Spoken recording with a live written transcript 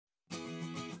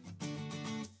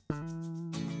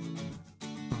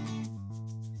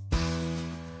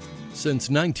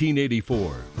Since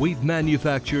 1984, we've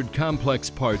manufactured complex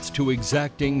parts to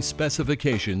exacting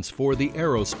specifications for the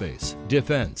aerospace,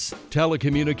 defense,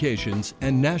 telecommunications,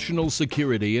 and national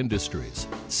security industries.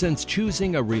 Since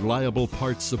choosing a reliable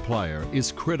parts supplier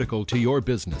is critical to your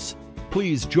business,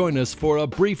 please join us for a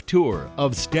brief tour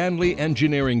of Stanley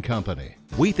Engineering Company.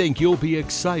 We think you'll be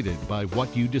excited by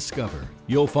what you discover.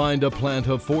 You'll find a plant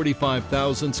of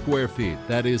 45,000 square feet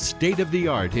that is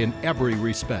state-of-the-art in every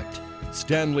respect.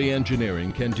 Stanley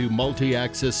Engineering can do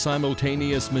multi-axis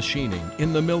simultaneous machining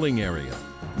in the milling area,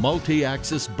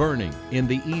 multi-axis burning in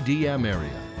the EDM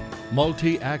area,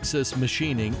 multi-axis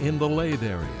machining in the lathe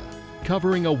area,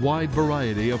 covering a wide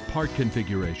variety of part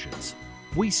configurations.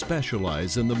 We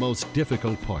specialize in the most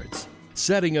difficult parts,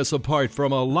 setting us apart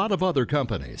from a lot of other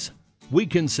companies. We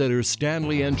consider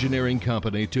Stanley Engineering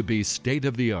Company to be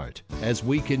state-of-the-art as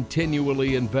we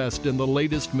continually invest in the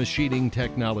latest machining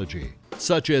technology,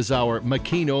 such as our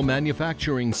Makino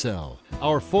manufacturing cell.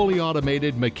 Our fully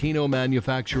automated Makino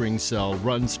manufacturing cell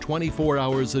runs 24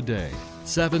 hours a day,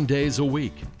 7 days a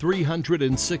week,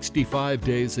 365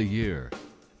 days a year.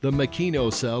 The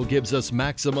Makino cell gives us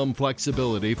maximum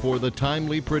flexibility for the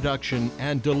timely production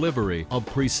and delivery of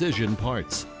precision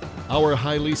parts. Our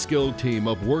highly skilled team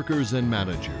of workers and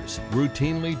managers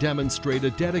routinely demonstrate a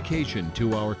dedication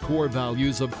to our core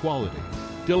values of quality,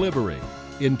 delivery,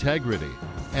 integrity,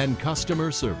 and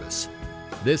customer service.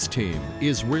 This team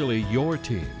is really your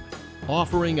team,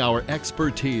 offering our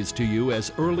expertise to you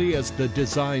as early as the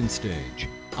design stage.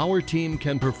 Our team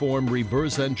can perform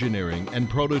reverse engineering and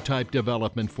prototype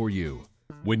development for you.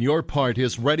 When your part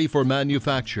is ready for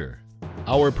manufacture,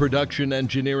 our production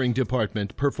engineering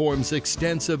department performs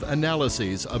extensive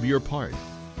analyses of your part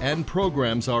and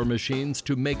programs our machines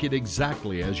to make it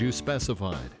exactly as you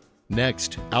specified.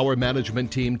 Next, our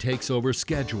management team takes over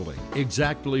scheduling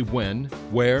exactly when,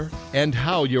 where, and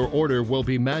how your order will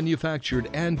be manufactured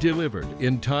and delivered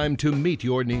in time to meet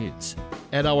your needs.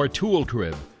 At our tool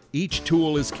crib, each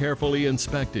tool is carefully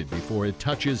inspected before it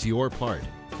touches your part.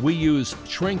 We use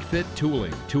shrink-fit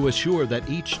tooling to assure that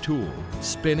each tool,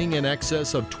 spinning in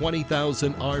excess of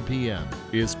 20,000 RPM,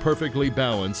 is perfectly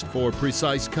balanced for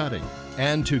precise cutting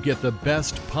and to get the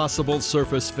best possible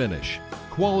surface finish.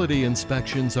 Quality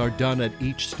inspections are done at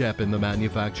each step in the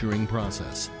manufacturing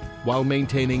process, while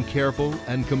maintaining careful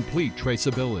and complete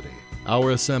traceability.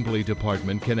 Our assembly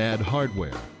department can add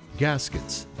hardware,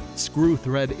 gaskets, screw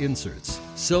thread inserts,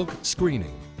 silk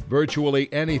screening, virtually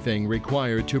anything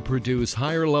required to produce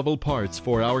higher level parts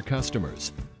for our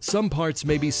customers. Some parts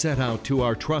may be sent out to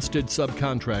our trusted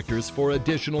subcontractors for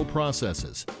additional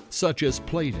processes, such as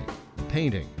plating,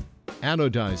 painting,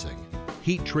 anodizing,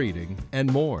 heat treating, and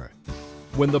more.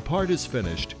 When the part is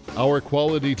finished, our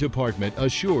quality department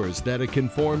assures that it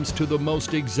conforms to the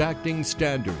most exacting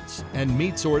standards and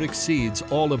meets or exceeds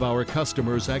all of our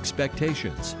customers'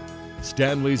 expectations.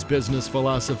 Stanley's business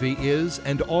philosophy is,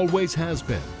 and always has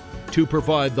been, to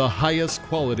provide the highest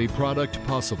quality product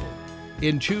possible.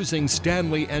 In choosing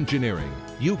Stanley Engineering,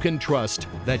 you can trust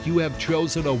that you have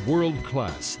chosen a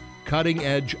world-class,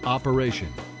 cutting-edge operation